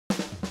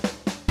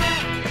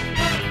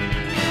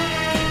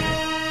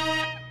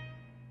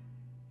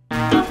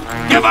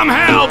Give them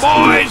hell,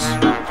 boys!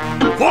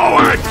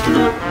 Forward!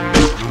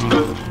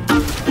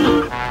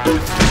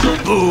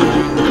 Ooh.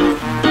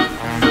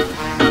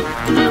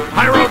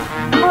 High road!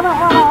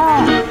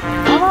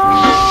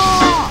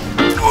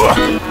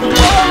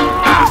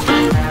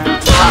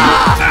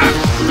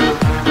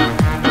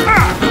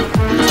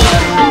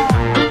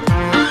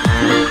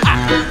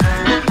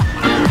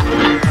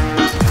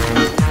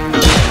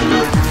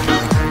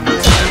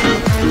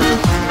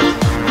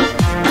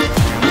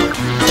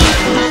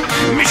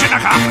 Mission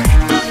accomplished!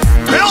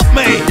 Help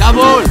me!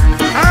 Jawohl!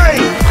 Hey!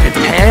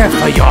 Prepare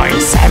for your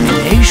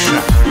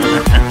examination.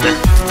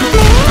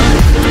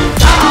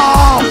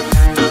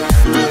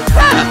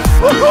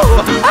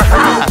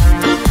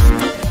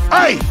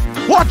 Hey!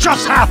 What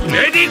just happened?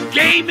 Edit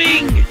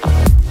gaming!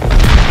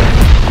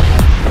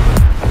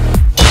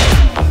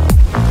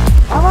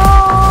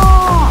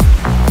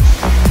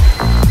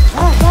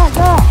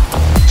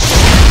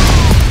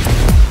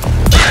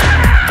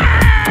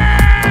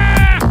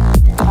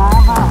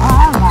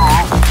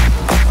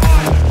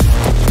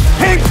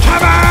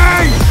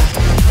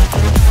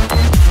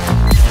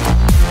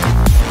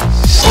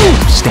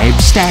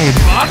 Stab.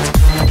 What?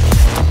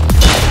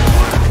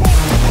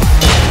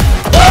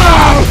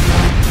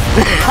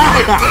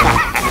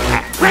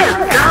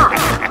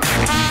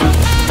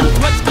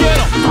 Let's get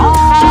him.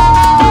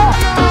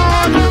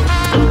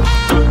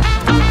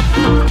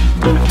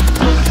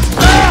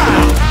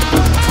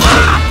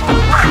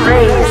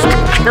 Crazed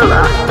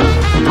killer.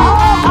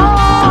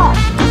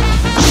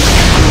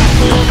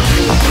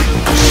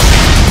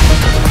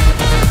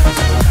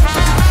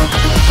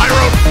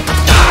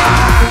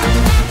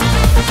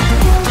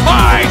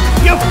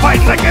 You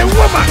fight like a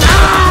woman!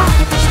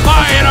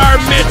 Spy in our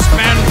midst,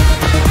 men!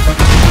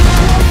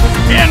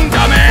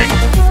 Incoming!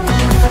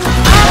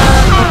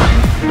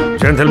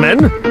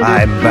 Gentlemen,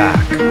 I'm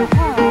back.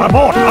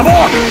 Abort!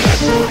 Abort!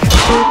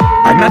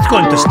 I'm not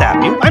going to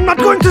stab you. I'm not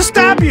going to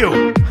stab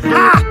you!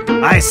 Ha!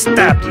 I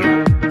stabbed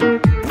you.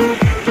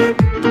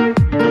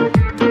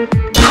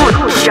 Good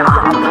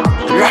job.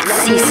 Let's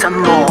see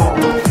some more.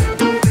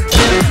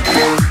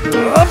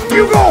 Up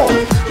you go!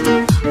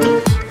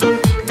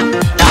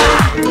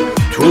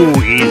 Too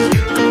easy.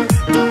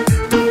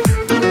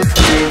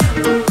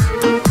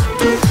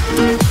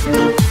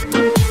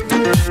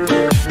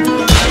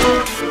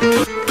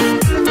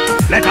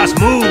 Let us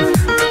move.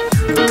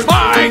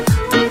 Bye.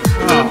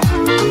 Oh,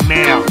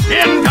 man.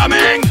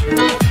 Incoming.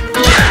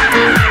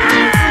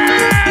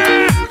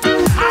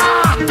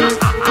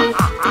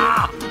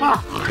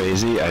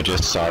 Crazy, I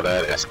just saw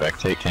that as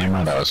spectate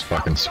camera. That was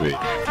fucking sweet.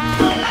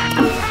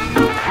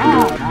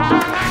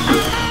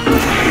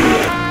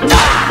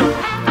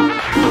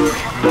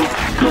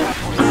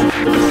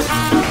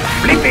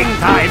 Flipping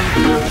time!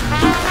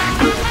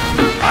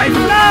 I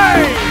fly!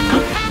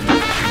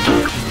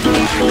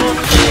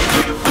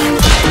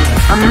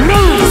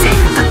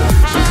 Amazing!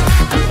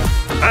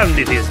 And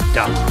it is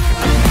done.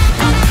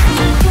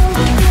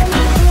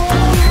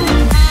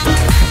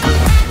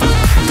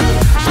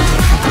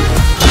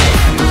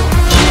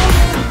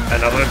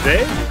 Another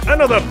day,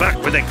 another back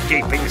with a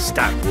gaping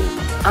stab wound.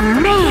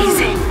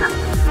 Amazing!